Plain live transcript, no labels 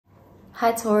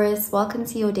Hi Taurus, welcome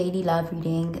to your daily love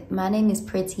reading. My name is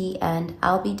Pretty and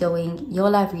I'll be doing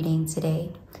your love reading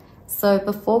today. So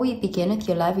before we begin with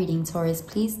your love reading, Taurus,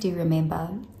 please do remember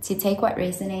to take what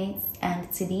resonates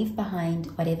and to leave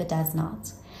behind whatever does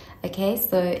not. Okay,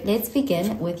 so let's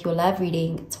begin with your love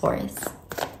reading, Taurus.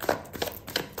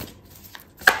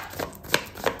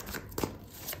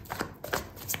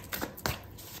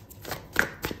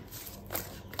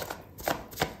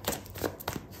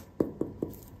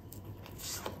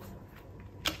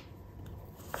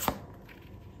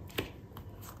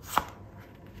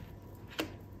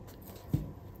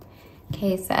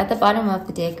 Okay, so at the bottom of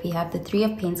the deck, we have the Three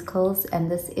of Pentacles,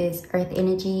 and this is Earth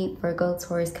energy, Virgo,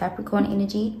 Taurus, Capricorn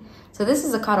energy. So this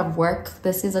is a card of work.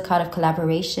 This is a card of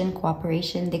collaboration,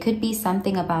 cooperation. There could be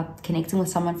something about connecting with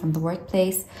someone from the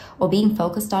workplace or being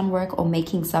focused on work or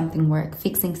making something work,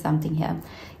 fixing something here.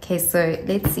 Okay, so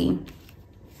let's see.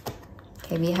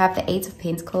 Okay, we have the Eight of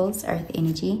Pentacles, Earth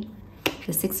energy,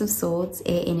 the Six of Swords,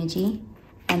 air energy,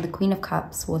 and the Queen of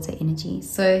Cups, water energy.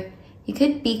 So you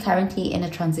could be currently in a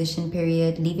transition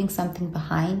period, leaving something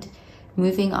behind,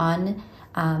 moving on,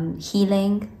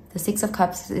 healing. The Six of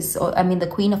Cups is, the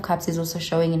Queen of Cups is also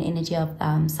showing an energy of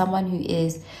someone who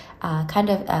is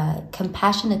kind of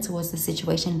compassionate towards the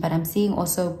situation, but I'm seeing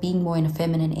also being more in a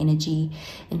feminine energy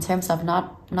in terms of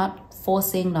not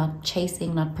forcing, not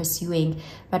chasing, not pursuing,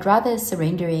 but rather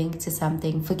surrendering to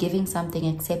something, forgiving something,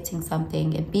 accepting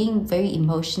something, and being very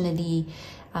emotionally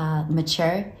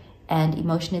mature and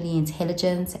emotionally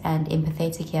intelligent and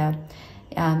empathetic here.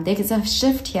 There's a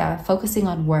shift here, focusing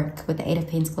on work with the Eight of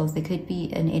Pentacles. There could be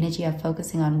an energy of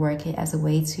focusing on work as a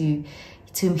way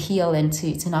to heal and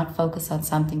to not focus on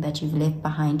something that you've left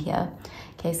behind here.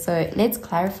 Okay, so let's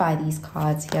clarify these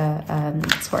cards here,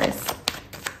 Taurus.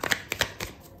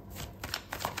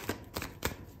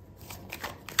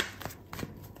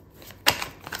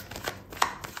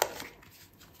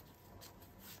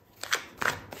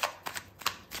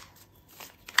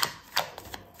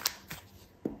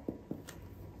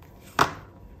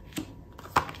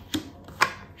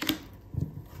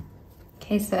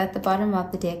 Okay, so at the bottom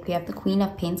of the deck, we have the Queen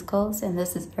of Pentacles, and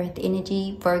this is Earth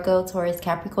energy, Virgo, Taurus,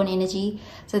 Capricorn energy.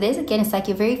 So there's, again, it's like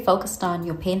you're very focused on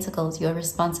your pentacles, your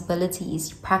responsibilities,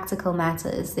 your practical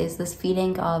matters. There's this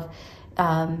feeling of,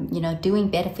 doing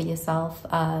better for yourself,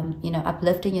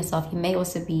 uplifting yourself. You may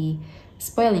also be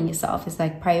spoiling yourself. It's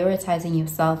like prioritizing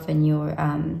yourself and your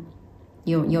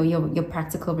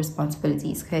practical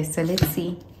responsibilities. Okay, so let's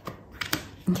see.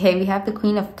 Okay, we have the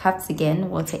Queen of Cups again,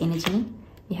 water energy.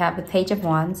 You have the Page of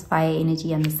Wands, fire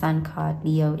energy, and the Sun card,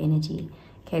 Leo energy.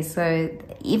 Okay, so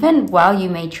even while you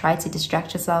may try to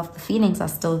distract yourself, the feelings are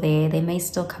still there. They may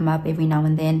still come up every now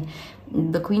and then.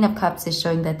 The Queen of Cups is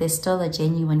showing that there's still a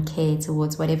genuine care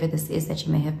towards whatever this is that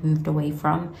you may have moved away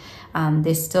from.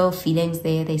 There's still feelings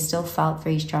there. They still felt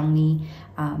very strongly.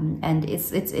 And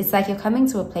it's like you're coming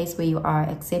to a place where you are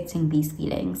accepting these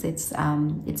feelings. It's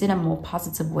in a more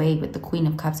positive way with the Queen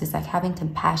of Cups. It's like having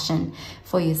compassion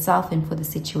for yourself and for the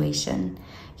situation.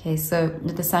 Okay, so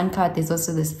with the Sun card, there's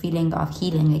also this feeling of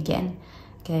healing again.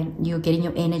 Okay, you're getting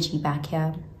your energy back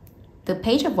here. The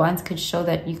Page of Wands could show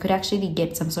that you could actually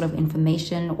get some sort of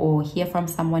information or hear from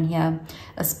someone here,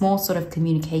 a small sort of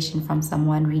communication from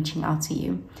someone reaching out to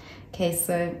you. Okay,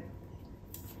 so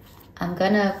I'm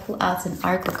gonna pull out an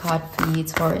oracle card for you,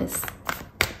 Taurus.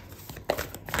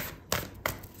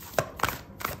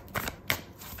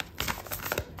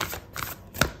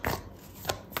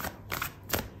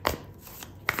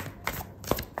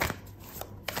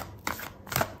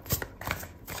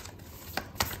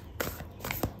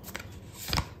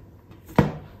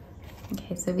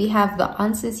 Okay, so we have the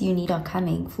answers you need are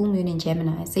coming, full moon in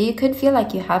Gemini. So you could feel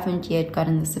like you haven't yet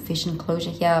gotten the sufficient closure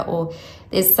here, or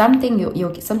there's something,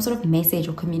 some sort of message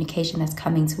or communication that's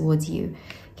coming towards you.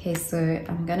 Okay, so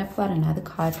I'm gonna pull out another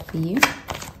card for you.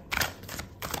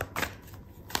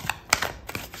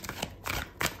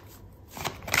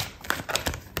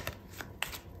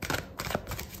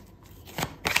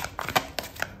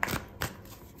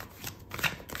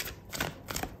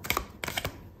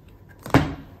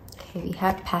 Okay, we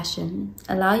have passion.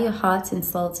 Allow your heart and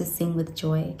soul to sing with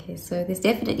joy. Okay, so there's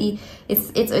definitely,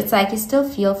 it's like you still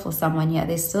feel for someone here.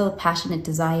 There's still a passionate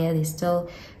desire. There's still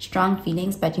strong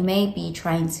feelings, but you may be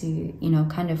trying to,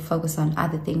 kind of focus on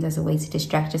other things as a way to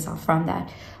distract yourself from that.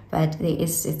 But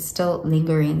it's still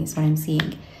lingering is what I'm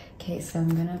seeing. Okay, so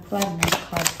I'm gonna pull out another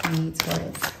card for you,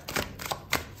 Taurus.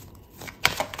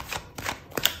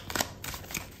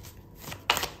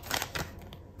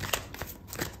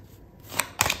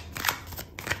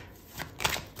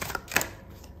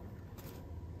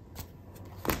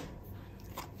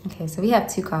 Okay, so we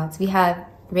have two cards. We have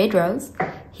red rose,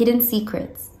 hidden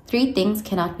secrets. 3 things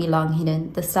cannot be long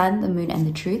hidden: the sun, the moon, and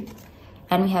the truth.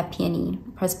 And we have peony,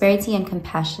 prosperity and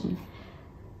compassion.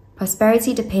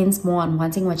 Prosperity depends more on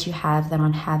wanting what you have than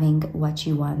on having what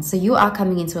you want. So you are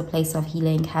coming into a place of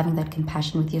healing, having that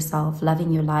compassion with yourself,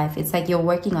 loving your life. It's like you're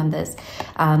working on this.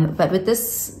 But with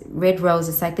this red rose,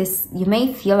 it's like this, you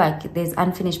may feel like there's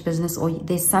unfinished business, or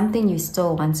there's something you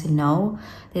still want to know.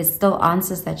 There's still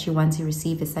answers that you want to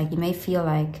receive. It's like you may feel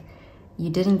like you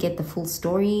didn't get the full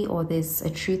story, or there's a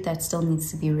truth that still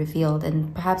needs to be revealed,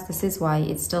 and perhaps this is why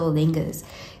it still lingers.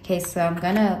 Okay, so I'm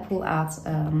gonna pull out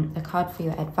a card for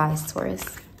your advice, Taurus.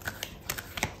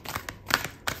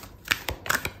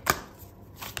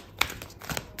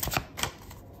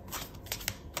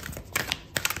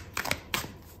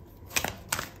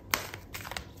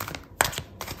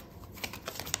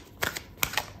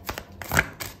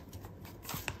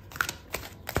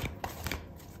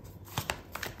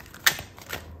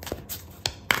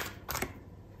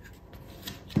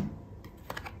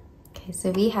 So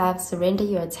we have surrender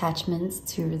your attachments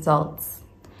to results.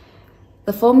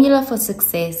 The formula for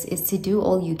success is to do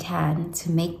all you can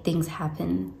to make things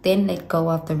happen, then let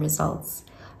go of the results.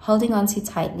 Holding on too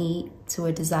tightly to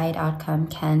a desired outcome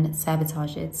can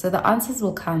sabotage it. So the answers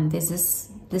will come. There's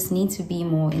this need to be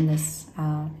more in this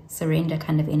surrender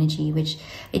kind of energy, which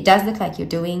it does look like you're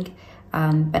doing.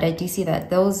 But I do see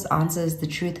that those answers, the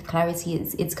truth, the clarity,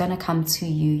 it's going to come to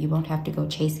you. You won't have to go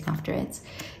chasing after it.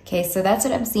 Okay, so that's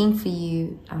what I'm seeing for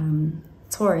you,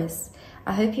 Taurus.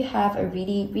 I hope you have a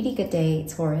really, really good day,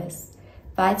 Taurus.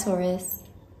 Bye, Taurus.